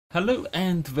Hello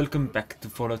and welcome back to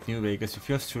Fallout New Vegas with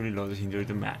yours truly, Lotus Indoril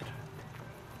the Mad.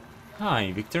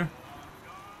 Hi, Victor.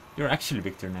 You're actually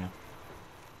Victor now.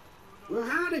 Well,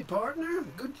 howdy, partner.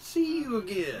 Good to see you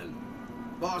again.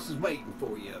 Boss is waiting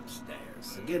for you upstairs,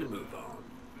 so get a move on.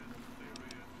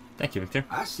 Thank you, Victor.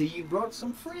 I see you brought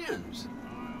some friends.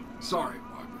 Sorry,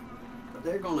 partner, but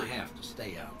they're gonna have to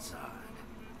stay outside.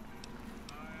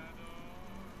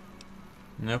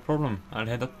 No problem. I'll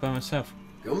head up by myself.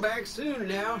 Come back soon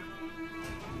now.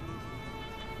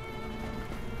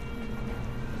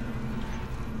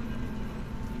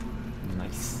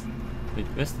 Nice. Wait,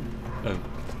 where's the... Oh.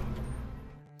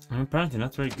 I'm apparently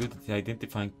not very good at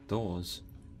identifying doors.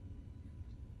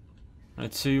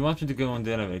 Right, so you want me to go on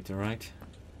the elevator, right?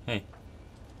 Hey.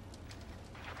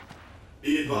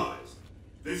 Be advised,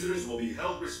 visitors will be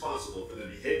held responsible for the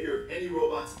behavior of any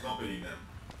robots accompanying them.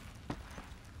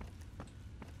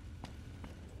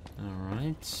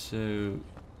 Alright, so...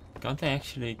 Can't I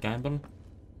actually gamble?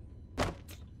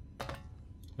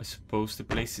 I suppose the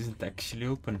place isn't actually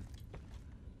open.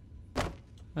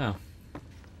 Well,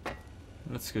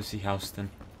 let's go see house then.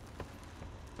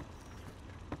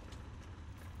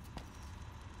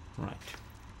 Right.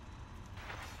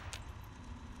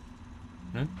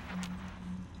 No?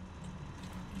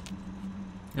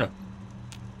 No.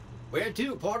 Where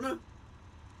to, partner?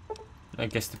 I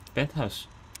guess the penthouse.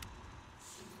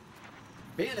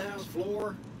 Penthouse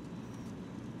floor.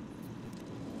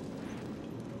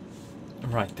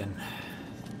 Right then.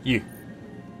 You.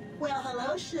 Well,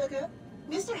 hello, Sugar.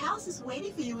 Mr. House is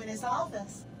waiting for you in his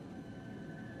office.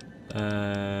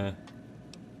 Can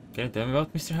you tell me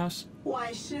about Mr. House?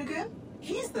 Why, Sugar?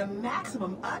 He's the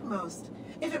maximum utmost.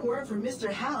 If it weren't for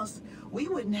Mr. House, we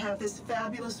wouldn't have this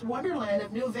fabulous wonderland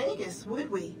of New Vegas,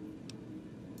 would we?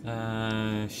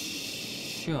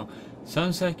 Sure.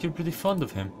 Sounds like you're pretty fond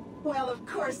of him. Well, of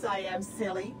course I am,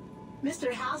 silly.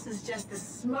 Mr. House is just the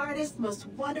smartest, most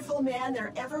wonderful man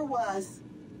there ever was.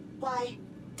 Why,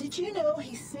 did you know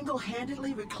he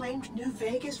single-handedly reclaimed New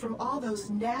Vegas from all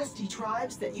those nasty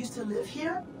tribes that used to live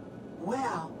here?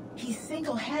 Well, he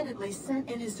single-handedly sent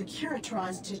in his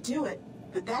Securitrons to do it,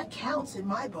 but that counts in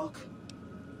my book.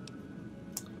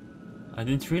 I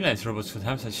didn't realize robots could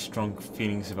have such strong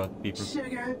feelings about people.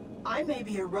 Sugar, I may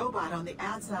be a robot on the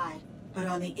outside, but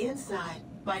on the inside,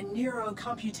 my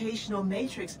neuro-computational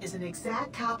matrix is an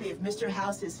exact copy of Mr.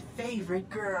 House's favorite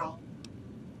girl.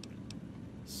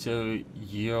 So,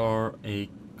 you're a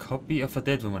copy of a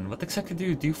dead woman. What exactly do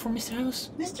you do for Mr.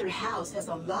 House? Mr. House has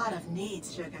a lot of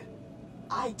needs, Sugar.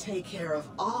 I take care of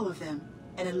all of them,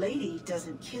 and a lady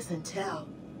doesn't kiss and tell.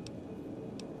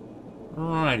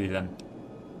 Righty then.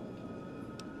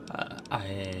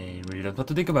 I really don't know what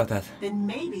to think about that. Then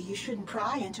maybe you shouldn't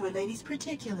pry into a lady's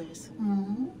particulars,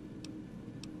 hmm?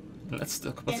 Let's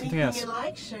talk about something Anything else. you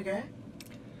like, Sugar?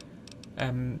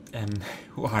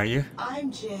 Who are you?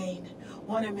 I'm Jane,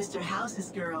 one of Mr. House's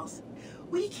girls.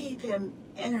 We keep him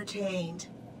entertained.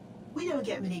 We don't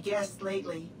get many guests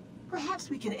lately. Perhaps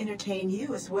we can entertain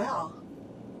you as well.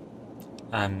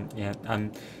 What can you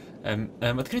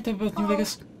tell me about New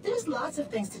Vegas? There's lots of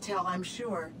things to tell, I'm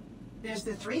sure. There's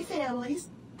the 3 families,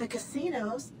 the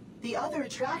casinos, the other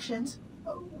attractions.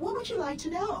 What would you like to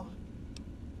know?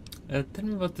 Tell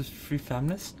me about the 3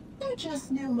 families. They're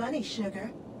just new money,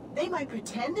 Sugar. They might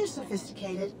pretend they're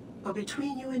sophisticated, but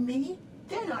between you and me,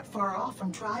 they're not far off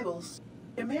from tribals.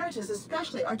 Emeritus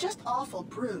especially are just awful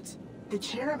brutes. The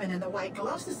chairman and the White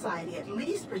Glove Society at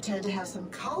least pretend to have some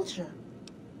culture.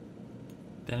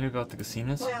 Tell me about the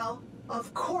casinos. Well,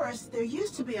 of course, there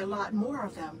used to be a lot more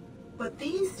of them. But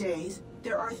these days,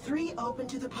 there are 3 open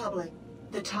to the public.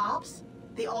 The Tops,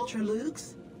 the Ultra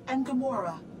Lukes, and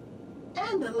Gomorrah.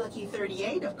 And the Lucky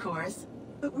 38, of course.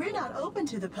 But we're not open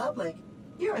to the public.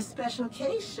 You're a special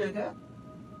case, Sugar.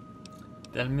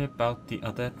 Tell me about the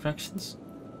other attractions.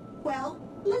 Well,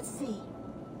 let's see.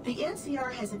 The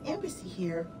NCR has an embassy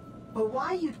here. But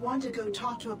why you'd want to go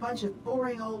talk to a bunch of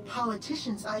boring old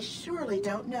politicians, I surely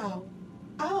don't know.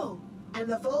 Oh, and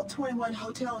the Vault 21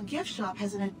 Hotel and Gift Shop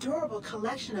has an adorable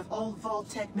collection of old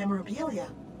Vault-Tec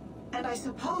memorabilia. And I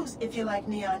suppose if you like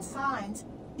neon signs,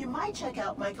 you might check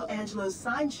out Michelangelo's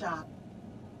sign shop.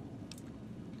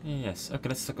 Yes, okay,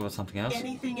 let's talk about something else.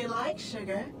 Anything you like,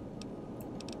 Sugar?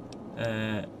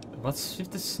 What's with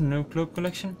the Snow Globe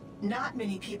collection? Not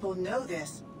many people know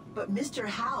this, but Mr.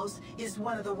 House is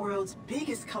one of the world's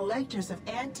biggest collectors of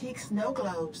antique snow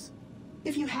globes.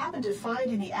 If you happen to find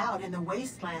any out in the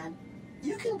wasteland,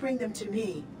 you can bring them to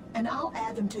me, and I'll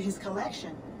add them to his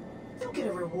collection. You'll get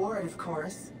a reward, of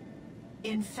course.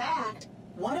 In fact,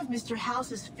 one of Mr.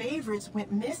 House's favorites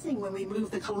went missing when we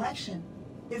moved the collection.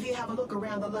 If you have a look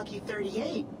around the Lucky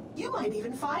 38, You might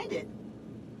even find it.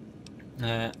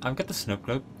 I've got the snow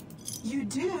globe. You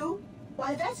do?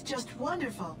 Why, that's just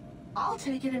wonderful. I'll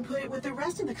take it and put it with the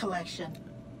rest of the collection.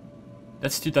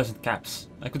 That's 2,000 caps.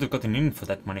 I could have gotten in for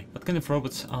that money. What kind of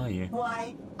robots are you?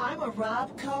 Why, I'm a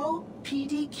Robco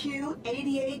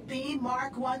PDQ-88B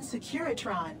Mark I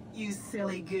Securitron, you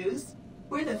silly goose.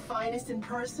 We're the finest in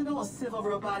personal civil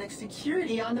robotic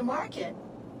security on the market.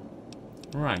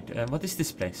 Right, what is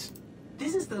this place?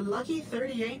 This is the Lucky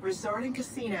 38 Resort and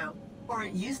Casino. Or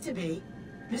it used to be.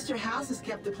 Mr. House has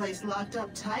kept the place locked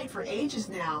up tight for ages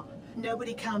now.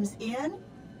 Nobody comes in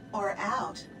or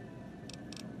out.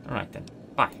 Alright then,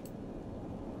 bye.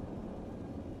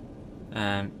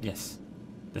 Yes.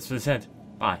 That's what I said.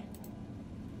 Bye.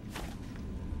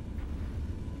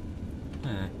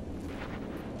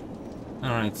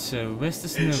 Alright, so where's the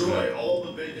snow Enjoy globe? all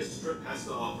the Vegas Strip has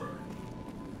to offer.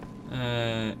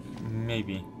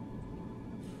 Maybe.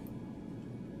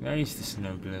 Where is the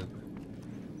snow globe?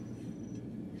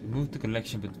 Moved the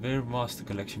collection, but where was the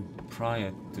collection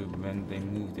prior to when they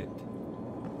moved it?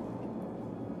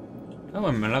 Oh,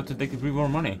 I'm allowed to take the pre-war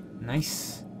money.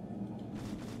 Nice.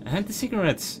 And the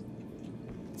cigarettes.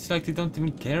 It's like they don't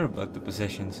even care about the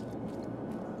possessions.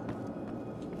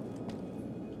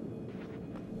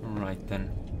 Alright then.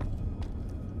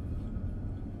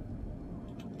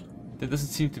 There doesn't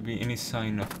seem to be any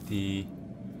sign of the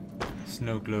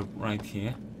snow globe right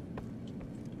here.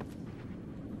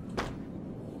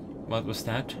 What was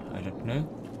that? I don't know.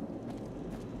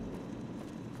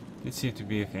 Didn't seem to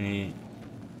be of any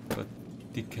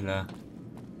particular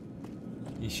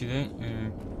issue there.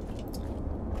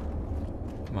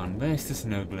 Come on, where's the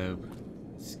snow globe?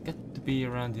 It's got to be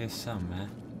around here somewhere.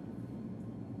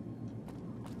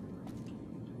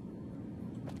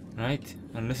 Right?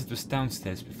 Unless it was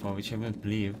downstairs before, which I wouldn't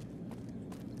believe.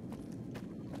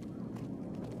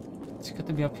 It's got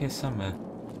to be up here somewhere.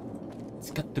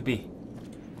 It's got to be.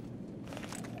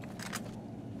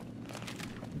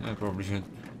 I probably should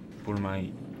pull my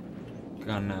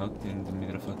gun out in the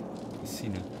middle of a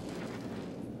casino.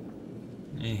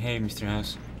 Hey, Mr.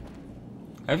 House.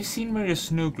 Have you seen where your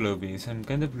snow globe is? I'm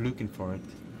kind of looking for it.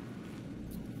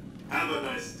 Have a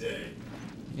nice day.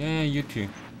 Yeah, you too.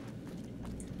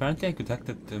 Apparently I could hack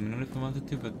that terminal if I wanted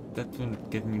to, but that will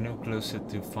get me no closer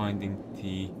to finding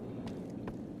the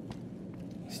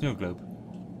snow globe.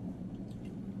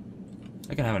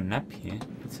 I can have a nap here,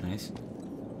 that's nice.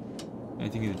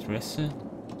 Anything in the dresser?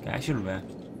 Casual wear.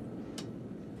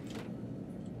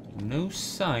 No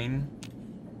sign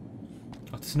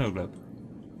of the snow globe.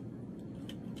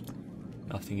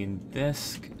 Nothing in the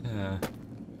desk.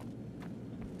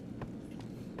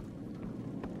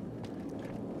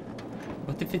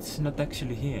 What if it's not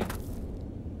actually here?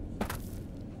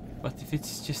 What if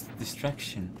it's just a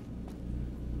distraction?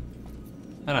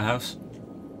 Hello, House.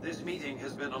 This meeting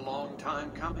has been a long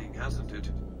time coming, hasn't it?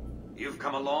 You've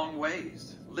come a long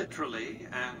ways, literally,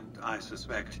 and I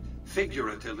suspect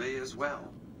figuratively as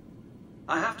well.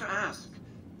 I have to ask,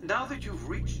 now that you've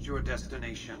reached your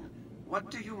destination,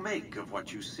 what do you make of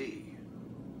what you see?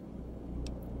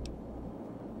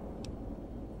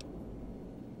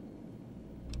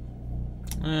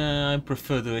 I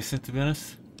prefer the listen, to be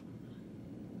honest.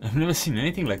 I've never seen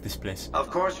anything like this place. Of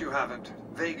course you haven't.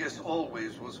 Vegas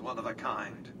always was one of a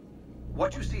kind.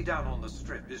 What you see down on the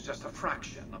Strip is just a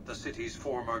fraction of the city's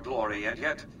former glory, and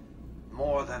yet,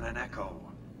 more than an echo,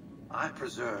 I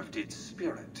preserved its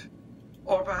spirit.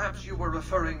 Or perhaps you were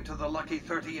referring to the Lucky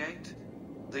 38?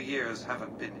 The years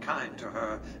haven't been kind to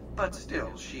her, but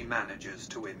still she manages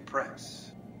to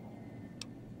impress.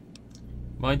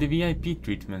 Why the VIP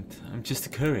treatment? I'm just a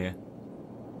courier.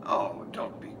 Oh,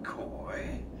 don't be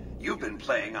coy. You've been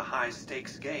playing a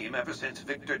high-stakes game ever since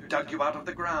Victor dug you out of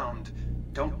the ground.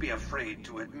 Don't be afraid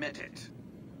to admit it.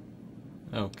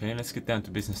 Okay, let's get down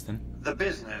to business then. The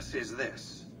business is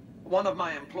this. One of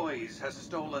my employees has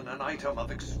stolen an item of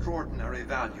extraordinary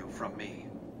value from me,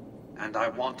 and I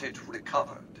want it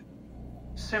recovered.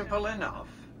 Simple enough.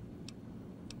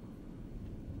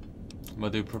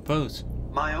 What do you propose?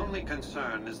 My only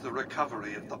concern is the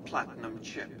recovery of the platinum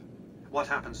chip. What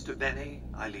happens to Benny,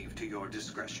 I leave to your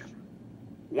discretion.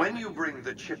 When you bring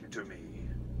the chip to me,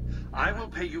 I will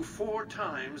pay you 4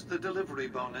 times the delivery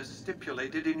bonus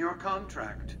stipulated in your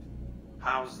contract.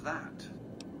 How's that?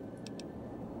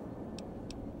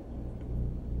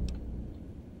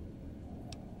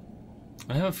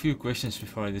 I have a few questions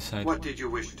before I decide. What did you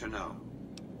wish to know?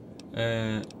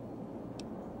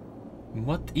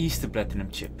 What is the platinum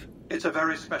chip? It's a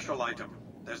very special item.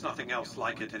 There's nothing else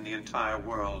like it in the entire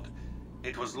world.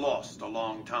 It was lost a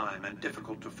long time and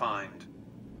difficult to find.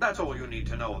 That's all you need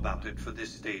to know about it for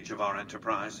this stage of our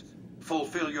enterprise.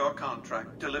 Fulfill your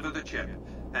contract, deliver the chip,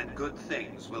 and good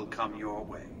things will come your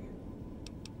way.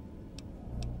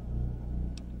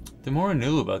 The more I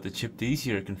know about the chip, the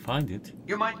easier I can find it.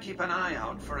 You might keep an eye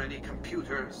out for any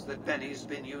computers that Benny's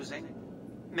been using.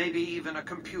 Maybe even a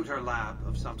computer lab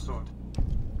of some sort.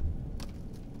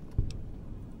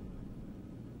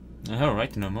 I have a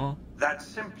right to know more. That's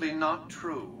simply not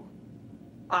true.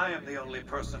 I am the only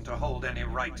person to hold any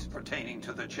rights pertaining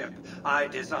to the chip. I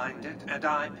designed it, and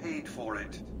I paid for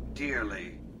it,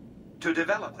 dearly. To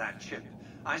develop that chip,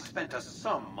 I spent a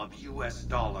sum of US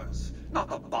dollars. Not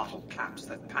the bottle caps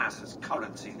that pass as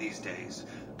currency these days,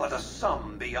 but a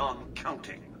sum beyond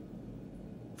counting.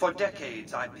 For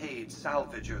decades, I paid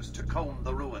salvagers to comb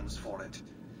the ruins for it.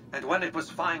 And when it was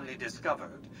finally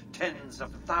discovered, tens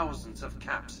of thousands of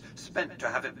caps spent to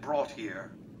have it brought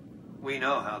here. We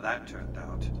know how that turned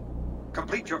out.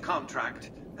 Complete your contract,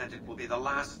 and it will be the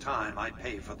last time I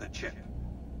pay for the chip.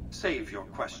 Save your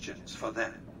questions for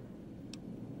then.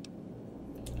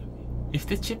 If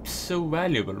the chip's so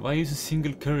valuable, why use a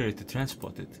single courier to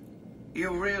transport it? You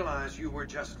realize you were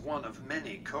just one of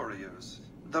many couriers.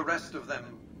 The rest of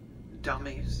them,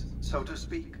 dummies, so to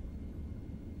speak?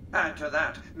 Add to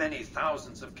that many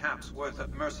thousands of caps worth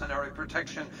of mercenary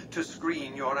protection to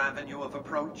screen your avenue of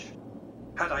approach.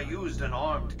 Had I used an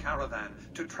armed caravan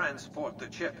to transport the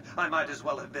chip, I might as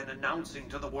well have been announcing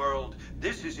to the world,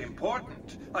 this is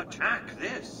important, attack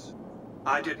this.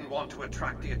 I didn't want to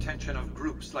attract the attention of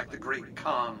groups like the Great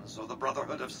Khans or the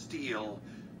Brotherhood of Steel.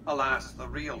 Alas, the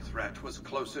real threat was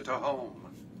closer to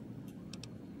home.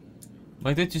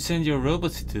 Why don't you send your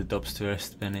robots to the Dobbs to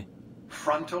arrest Benny?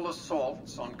 Frontal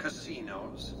assaults on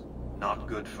casinos, not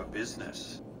good for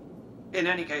business. In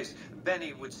any case,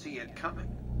 Benny would see it coming.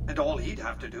 And all he'd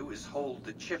have to do is hold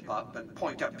the chip up and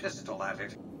point a pistol at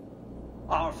it.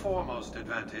 Our foremost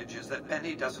advantage is that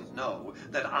Benny doesn't know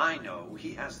that I know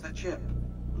he has the chip.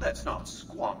 Let's not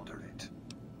squander it.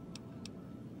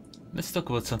 Let's talk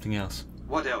about something else.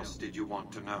 What else did you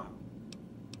want to know?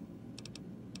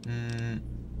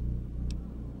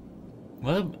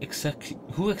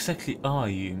 Who exactly are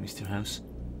you, Mr. House?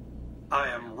 I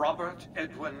am Robert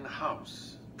Edwin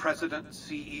House, President,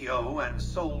 CEO, and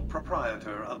sole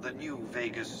proprietor of the new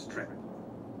Vegas Strip.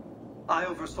 I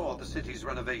oversaw the city's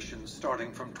renovations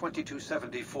starting from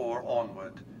 2274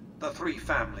 onward. The 3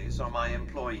 families are my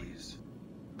employees.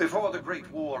 Before the Great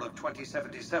War of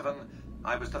 2077,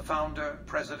 I was the founder,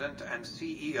 president, and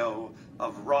CEO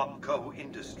of Robco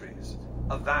Industries,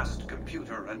 a vast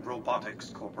computer and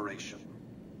robotics corporation.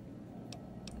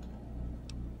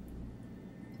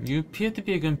 You appear to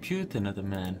be a computer, not a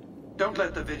man. Don't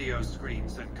let the video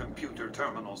screens and computer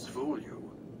terminals fool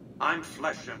you. I'm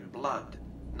flesh and blood,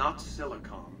 not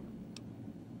silicon.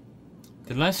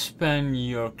 The lifespan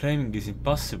you're claiming is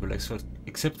impossible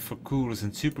except for ghouls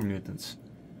and super mutants.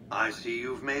 I see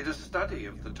you've made a study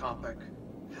of the topic.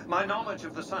 My knowledge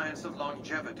of the science of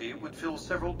longevity would fill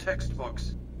several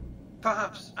textbooks.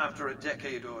 Perhaps after a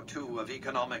decade or 2 of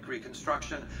economic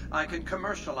reconstruction, I can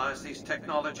commercialize these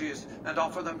technologies and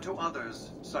offer them to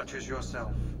others, such as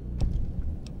yourself.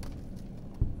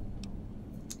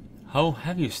 How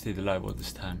have you stayed alive all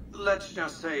this time? Let's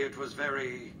just say it was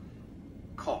very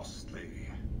costly.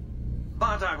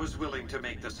 But I was willing to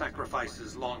make the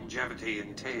sacrifices longevity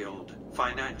entailed,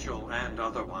 financial and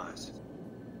otherwise.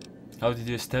 How did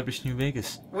you establish New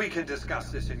Vegas? We can discuss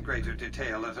this in greater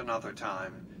detail at another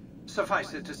time.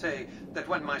 Suffice it to say that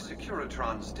when my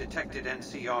Securitrons detected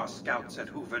NCR scouts at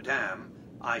Hoover Dam,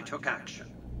 I took action.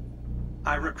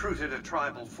 I recruited a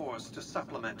tribal force to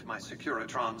supplement my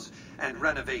Securitrons and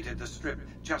renovated the Strip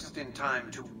just in time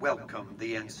to welcome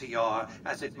the NCR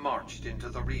as it marched into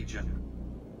the region.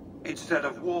 Instead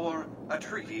of war, a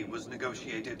treaty was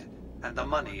negotiated, and the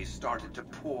money started to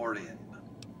pour in.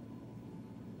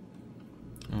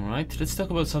 Alright, let's talk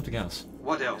about something else.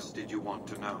 What else did you want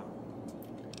to know?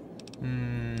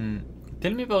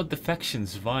 Tell me about the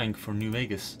factions vying for New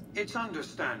Vegas. It's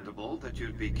understandable that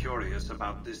you'd be curious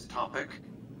about this topic,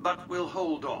 but we'll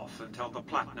hold off until the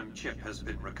platinum chip has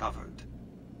been recovered.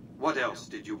 What else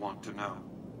did you want to know?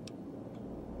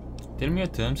 Tell me your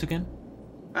terms again.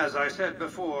 As I said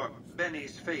before,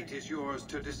 Benny's fate is yours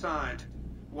to decide.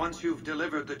 Once you've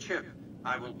delivered the chip,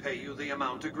 I will pay you the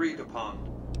amount agreed upon.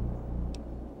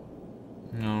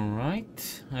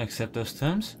 Alright, I accept those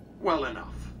terms. Well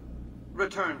enough.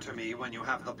 Return to me when you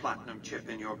have the platinum chip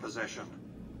in your possession.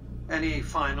 Any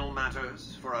final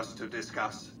matters for us to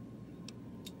discuss?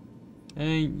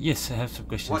 Yes, I have some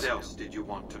questions. What else did you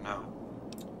want to know?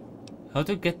 How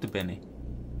to get to Benny?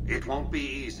 It won't be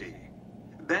easy.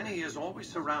 Benny is always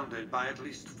surrounded by at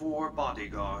least 4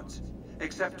 bodyguards,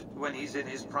 except when he's in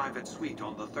his private suite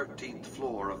on the 13th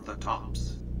floor of the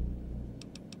Tops.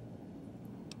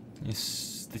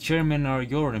 Yes, the chairmen are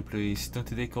your employees, don't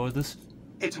they take orders?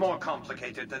 It's more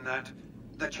complicated than that.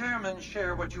 The chairmen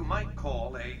share what you might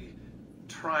call a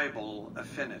tribal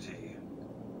affinity.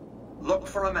 Look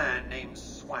for a man named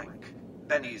Swank,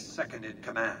 Benny's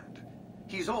second-in-command.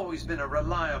 He's always been a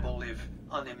reliable, if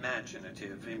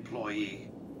unimaginative, employee.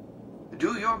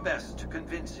 Do your best to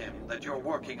convince him that you're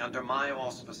working under my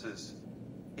auspices.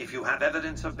 If you have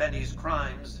evidence of Benny's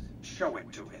crimes, show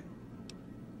it to him.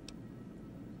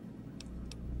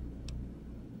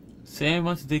 Say I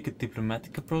want to take a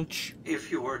diplomatic approach. If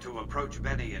you were to approach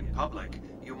Benny in public,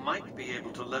 you might be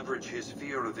able to leverage his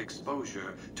fear of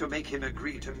exposure to make him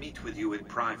agree to meet with you in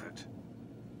private.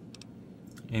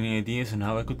 Any ideas on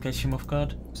how I could catch him off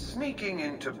guard? Sneaking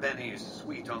into Benny's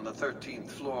suite on the 13th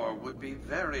floor would be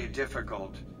very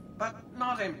difficult, but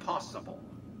not impossible.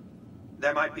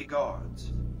 There might be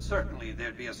guards. Certainly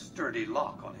there'd be a sturdy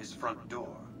lock on his front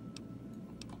door.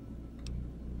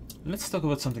 Let's talk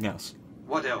about something else.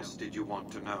 What else did you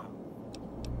want to know?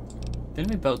 Tell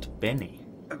me about Benny.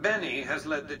 Benny has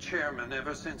led the chairman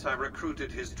ever since I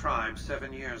recruited his tribe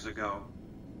 7 years ago.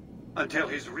 Until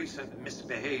his recent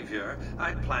misbehavior,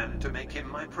 I'd planned to make him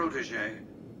my protege.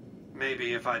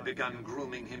 Maybe if I'd begun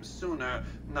grooming him sooner,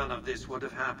 none of this would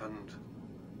have happened.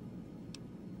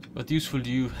 What useful do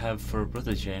you have for a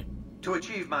protege? To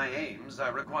achieve my aims, I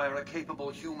require a capable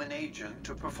human agent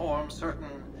to perform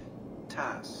certain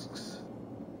tasks.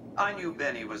 I knew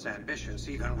Benny was ambitious,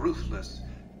 even ruthless,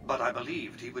 but I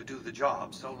believed he would do the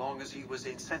job so long as he was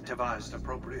incentivized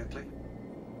appropriately.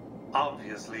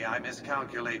 Obviously, I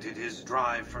miscalculated his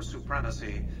drive for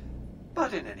supremacy,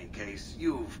 but in any case,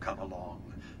 you've come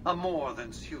along. A more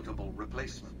than suitable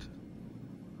replacement.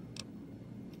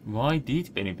 Why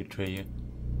did Benny betray you?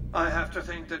 I have to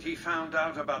think that he found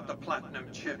out about the platinum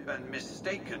chip and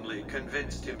mistakenly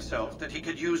convinced himself that he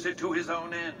could use it to his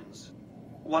own ends.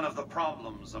 One of the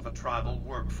problems of a tribal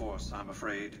workforce, I'm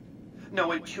afraid.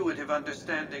 No intuitive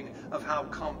understanding of how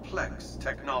complex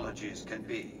technologies can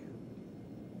be.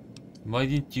 Why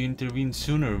didn't you intervene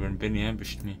sooner when Benny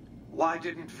ambushed me? Why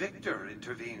didn't Victor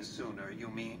intervene sooner, you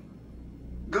mean?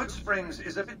 Good Springs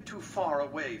is a bit too far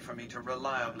away for me to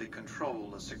reliably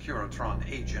control a Securitron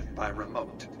agent by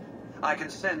remote. I can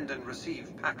send and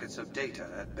receive packets of data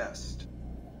at best.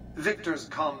 Victor's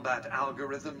combat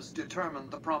algorithms determined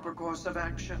the proper course of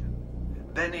action.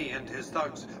 Benny and his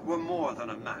thugs were more than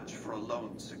a match for a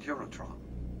lone Securitron.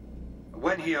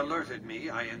 When he alerted me,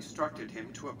 I instructed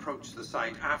him to approach the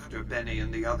site after Benny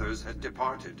and the others had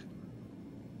departed.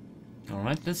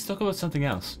 Alright, let's talk about something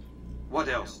else. What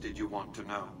else did you want to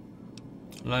know?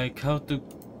 Like how to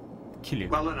kill you.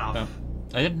 Well enough.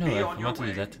 Oh, I didn't know Be I on your want to do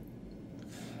way. that.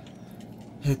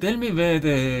 Hey, tell me where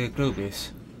the globe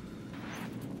is.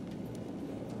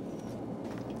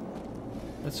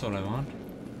 That's all I want.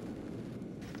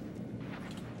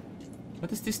 What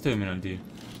does this terminal do?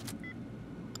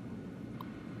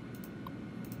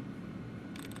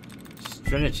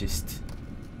 Strategist.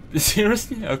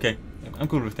 Seriously? Okay, I'm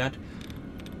cool with that.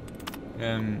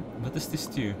 What does this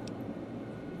do?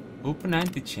 Open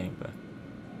antechamber.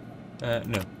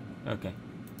 No. Okay.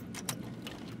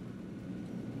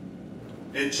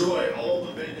 Enjoy all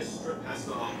the Vegas Strip has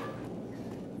to offer.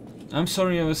 I'm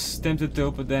sorry, I was tempted to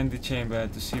open the antechamber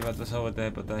to see what was over there,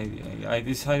 but I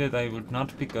decided I would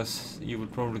not because you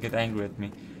would probably get angry at me.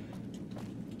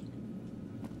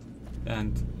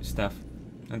 And stuff.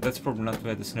 And that's probably not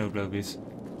where the snow globe is.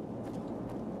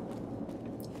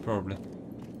 Probably.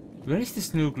 Where is the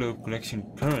snow globe collection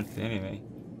currently, anyway?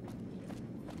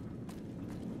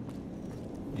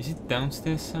 Is it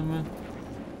downstairs somewhere?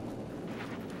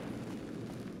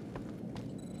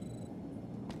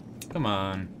 Come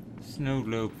on. Snow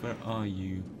globe, where are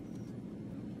you?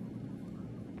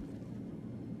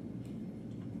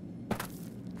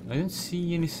 I don't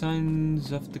see any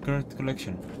signs of the current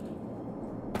collection.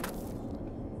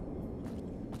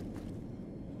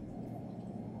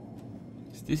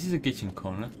 This is a kitchen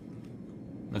corner.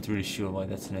 Not really sure why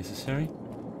that's necessary.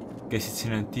 Guess it's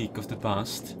an antique of the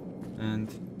past. And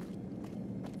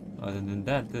other than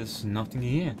that, there's nothing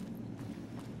here.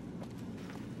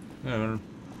 Well,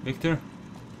 Victor?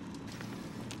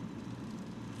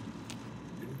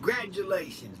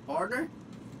 Congratulations, partner.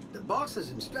 The boss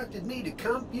has instructed me to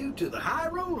comp you to the High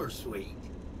Roller Suite.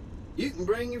 You can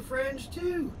bring your friends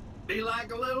too. Be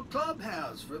like a little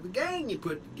clubhouse for the gang you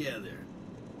put together.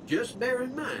 Just bear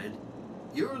in mind,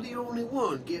 you're the only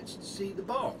one gets to see the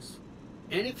boss.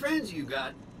 Any friends you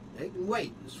got, they can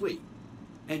wait in the suite.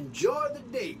 Enjoy the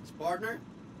digs, partner.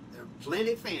 They're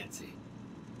plenty fancy.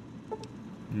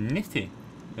 Nifty.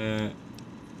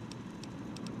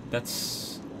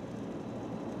 That's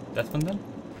that one then?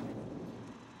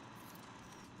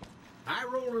 High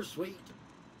roller suite.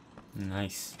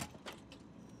 Nice.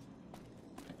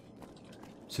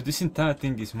 So this entire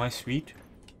thing is my suite?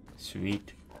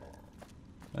 Sweet.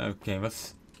 Okay,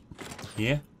 what's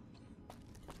here?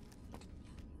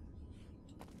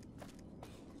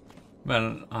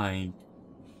 Well, I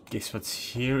guess what's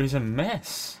here is a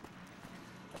mess.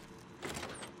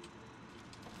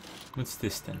 What's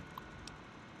this then?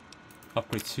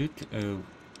 Upgrade suit? Oh.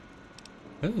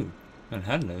 Oh, well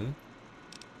hello.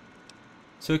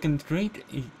 So I can create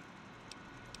a...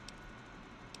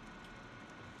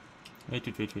 Wait.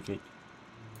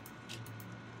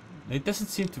 It doesn't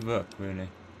seem to work, really.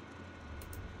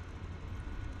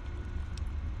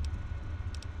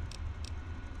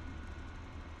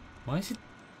 Why is it...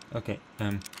 Okay,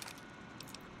 I'm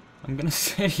gonna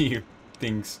sell you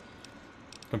things.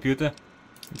 Computer,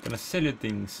 I'm gonna sell you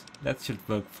things. That should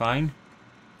work fine.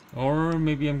 Or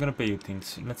maybe I'm gonna pay you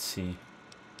things. Let's see.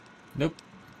 Nope.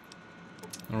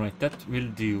 Alright, that will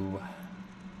do.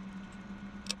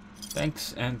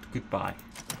 Thanks and goodbye.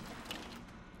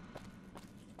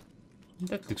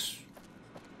 That looks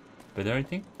better, I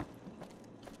think.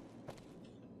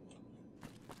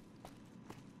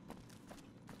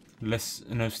 Less...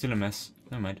 no, still a mess.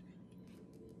 Never mind.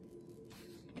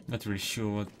 Not really sure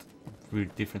what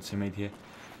weird difference I made here.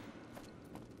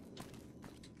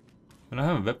 Well, I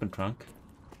have a weapon trunk.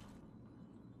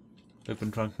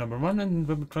 Weapon trunk number 1 and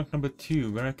weapon trunk number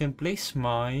 2, where I can place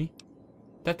my...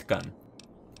 that gun.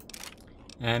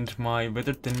 And my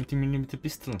weathered 10mm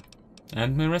pistol.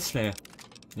 And my red slayer.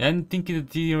 And Tinky the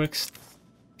T-Rex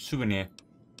souvenir.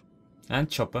 And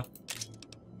chopper.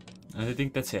 And I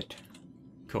think that's it.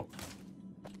 Cool.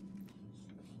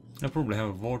 I probably have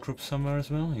a wardrobe somewhere as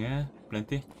well. Yeah,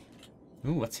 plenty.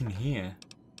 Ooh, what's in here?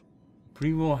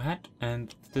 Pre-war hat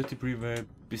and 30 pre-war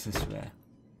business wear.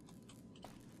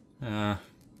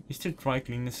 Is there dry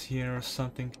cleaners here or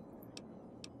something?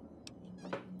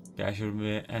 Casual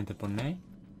wear and a bonnet?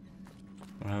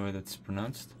 Or however that's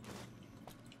pronounced.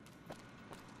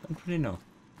 Don't really know.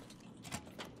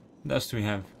 What else do we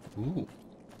have? Ooh.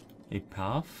 A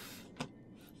path?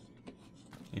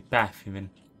 A path even.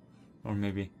 Or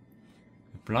maybe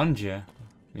a plunger.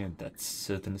 Yeah, that's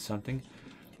certainly something.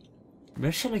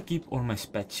 Where shall I keep all my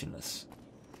spatulas?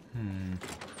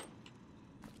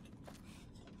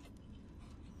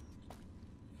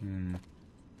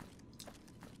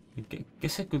 I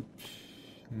guess I could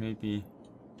maybe...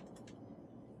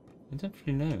 I don't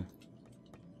really know.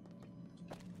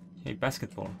 Hey,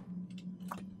 basketball.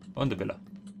 On the villa.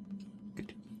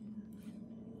 Good.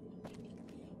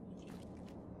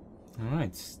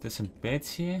 Alright, there's some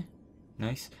beds here.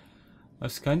 Nice. I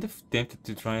was kind of tempted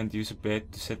to try and use a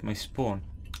bed to set my spawn.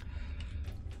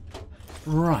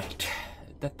 Right.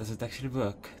 That doesn't actually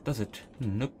work, does it?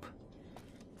 Nope.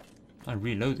 I'll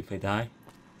reload if I die.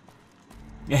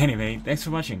 Anyway, thanks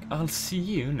for watching. I'll see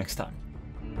you next time.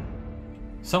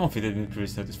 Some of it I didn't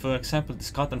really notice. For example,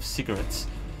 this carton of cigarettes.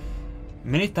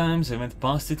 Many times I went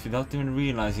past it without even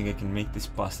realizing I can make this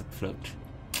bastard float.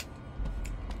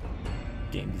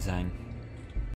 Game design.